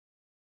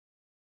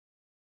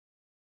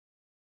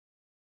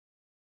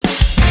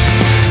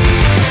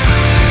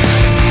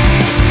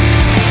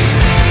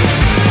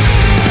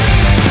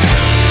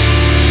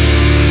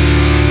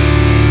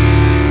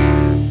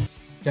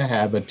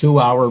have a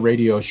 2-hour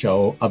radio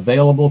show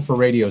available for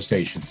radio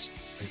stations.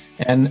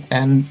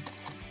 And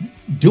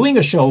doing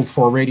a show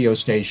for radio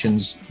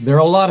stations, there are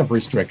a lot of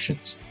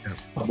restrictions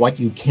of what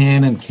you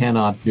can and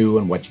cannot do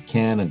and what you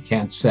can and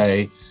can't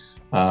say.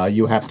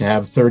 You have to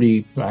have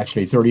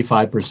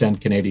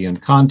 35% Canadian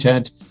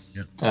content.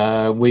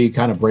 We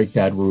kind of break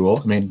that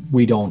rule. I mean,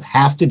 we don't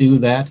have to do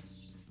that,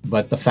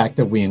 but the fact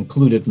that we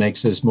include it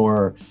makes us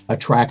more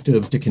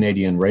attractive to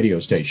Canadian radio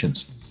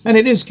stations. And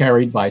it is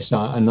carried by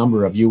a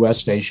number of US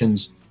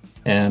stations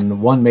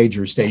and one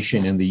major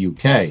station in the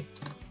UK.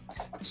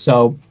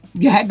 So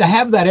you had to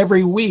have that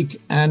every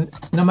week. And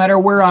no matter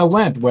where I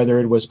went,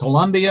 whether it was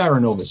Columbia or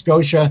Nova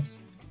Scotia,